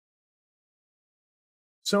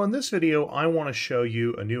So in this video, I want to show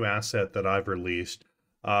you a new asset that I've released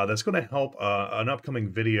that's going to help an upcoming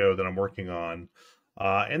video that I'm working on.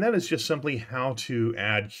 And that is just simply how to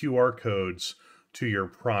add QR codes to your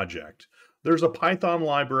project. There's a Python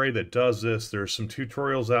library that does this. There's some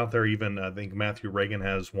tutorials out there. Even I think Matthew Reagan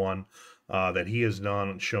has one that he has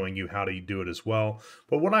done showing you how to do it as well.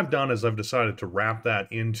 But what I've done is I've decided to wrap that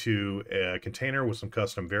into a container with some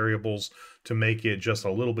custom variables to make it just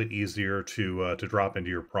a little bit easier to drop into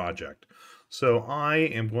your project. So I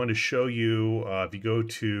am going to show you, if you go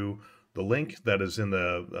to the link that is in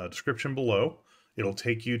the description below, it'll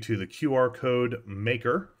take you to the QR code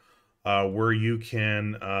maker where you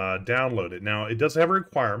can download it. Now, it does have a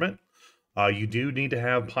requirement. You do need to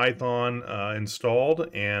have Python installed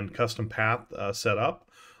and custom path set up.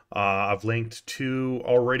 I've linked two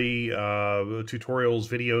already tutorials,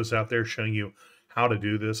 videos out there showing you how to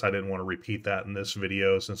do this. I didn't want to repeat that in this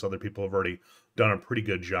video since other people have already done a pretty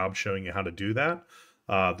good job showing you how to do that.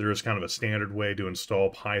 There is kind of a standard way to install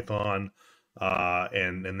Python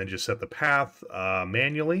and then just set the path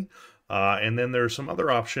manually. And then there's some other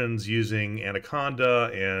options using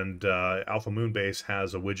Anaconda, and Alpha Moonbase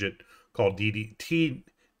has a widget called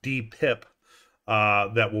TDPIP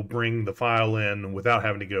that will bring the file in without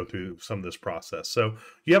having to go through some of this process. So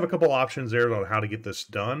you have a couple options there on how to get this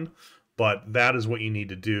done, but that is what you need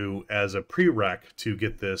to do as a prereq to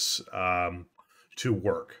get this to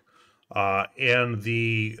work. And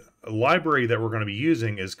the library that we're going to be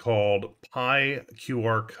using is called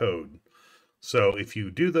PyQR Code. So if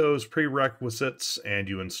you do those prerequisites and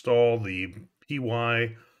you install the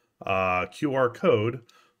PY QR code,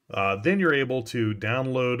 then you're able to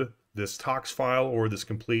download this tox file or this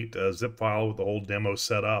complete zip file with the whole demo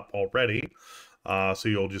set up already. So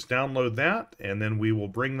you'll just download that, and then we will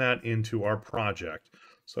bring that into our project.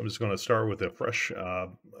 So I'm just going to start with a fresh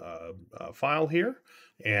file here,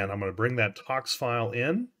 and I'm going to bring that tox file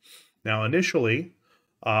in. Now initially,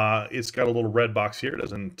 it's got a little red box here. It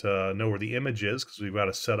doesn't know where the image is because we've got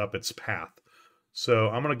to set up its path. So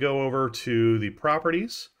I'm going to go over to the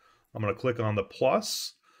properties. I'm going to click on the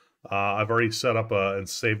plus. I've already set up and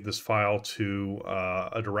saved this file to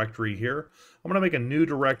a directory here. I'm going to make a new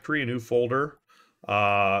directory, a new folder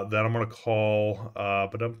that I'm going to call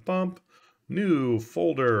new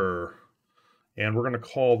folder. And we're going to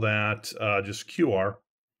call that just QR.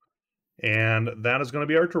 And that is going to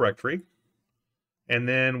be our directory. And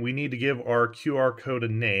then we need to give our QR code a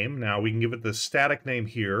name. Now we can give it the static name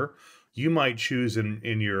here. You might choose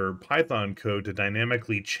in your Python code to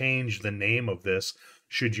dynamically change the name of this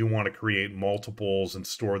should you want to create multiples and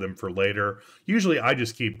store them for later. Usually I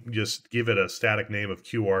just give it a static name of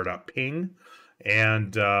qr.ping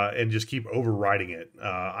and just keep overriding it.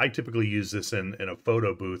 I typically use this in a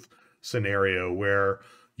photo booth scenario where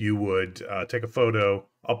you would take a photo,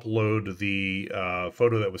 upload the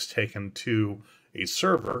photo that was taken to a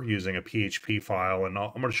server using a PHP file, and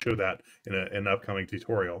I'm going to show that in an upcoming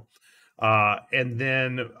tutorial. And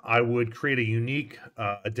then I would create a unique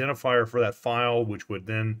identifier for that file, which would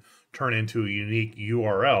then turn into a unique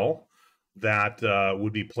URL that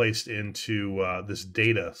would be placed into this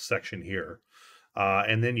data section here.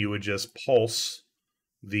 And then you would just pulse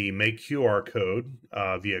the make QR code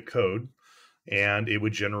via code, and it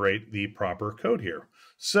would generate the proper code here.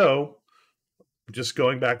 So just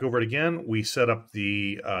going back over it again, we set up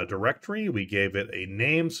the directory. We gave it a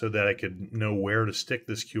name so that I could know where to stick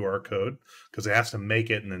this QR code because it has to make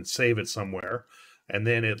it and then save it somewhere. And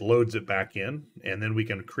then it loads it back in. And then we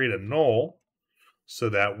can create a null so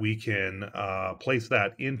that we can place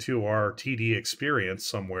that into our TD experience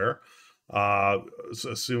somewhere. So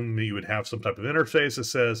assume you would have some type of interface that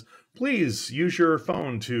says, please use your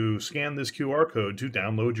phone to scan this QR code to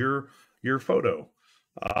download your photo.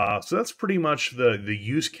 So that's pretty much the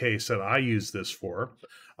use case that I use this for.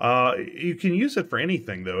 You can use it for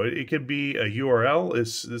anything, though. It could be a URL,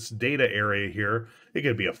 this data area here. It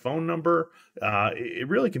could be a phone number. It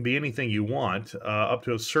really can be anything you want, up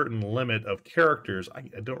to a certain limit of characters. I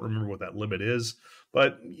don't remember what that limit is,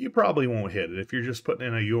 but you probably won't hit it if you're just putting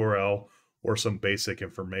in a URL or some basic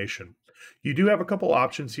information. You do have a couple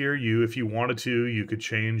options here. If you wanted to, you could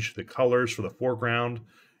change the colors for the foreground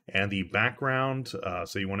and the background,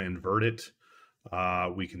 so you want to invert it,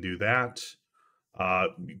 we can do that.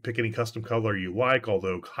 Pick any custom color you like,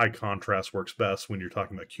 although high contrast works best when you're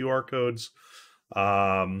talking about QR codes.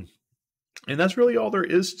 And that's really all there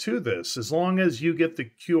is to this. As long as you get the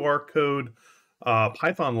QR code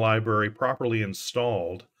Python library properly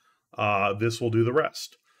installed, this will do the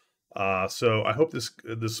rest. So I hope this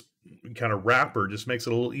kind of wrapper just makes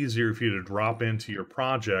it a little easier for you to drop into your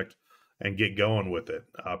project and get going with it.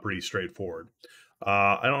 Pretty straightforward.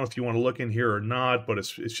 I don't know if you want to look in here or not, but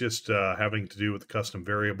it's just having to do with the custom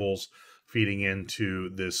variables feeding into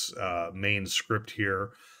this main script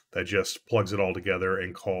here that just plugs it all together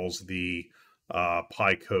and calls the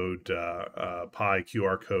Pi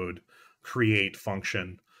QR code create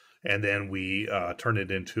function, and then we turn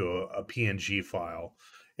it into a PNG file.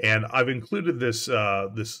 And I've included this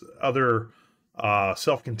other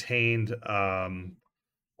self-contained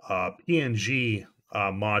PNG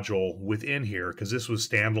module within here because this was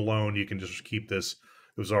standalone. You can just keep this.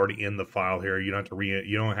 It was already in the file here. You don't have to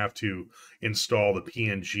you don't have to install the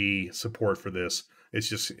PNG support for this.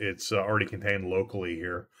 It's already contained locally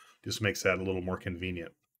here. Just makes that a little more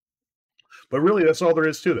convenient. But really, that's all there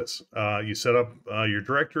is to this. You set up your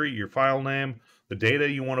directory, your file name, the data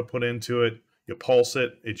you want to put into it. You pulse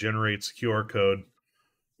it. It generates QR code.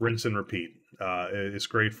 Rinse and repeat. It's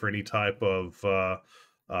great for any type of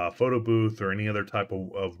photo booth or any other type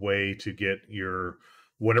of way to get your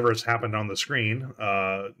whatever has happened on the screen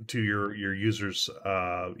to your users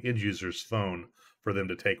end user's phone for them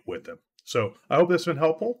to take with them. So I hope this has been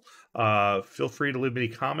helpful. Feel free to leave any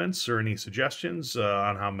comments or any suggestions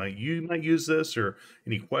on how you might use this, or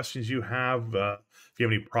any questions you have. If you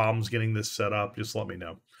have any problems getting this set up, just let me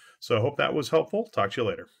know. So I hope that was helpful. Talk to you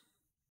later.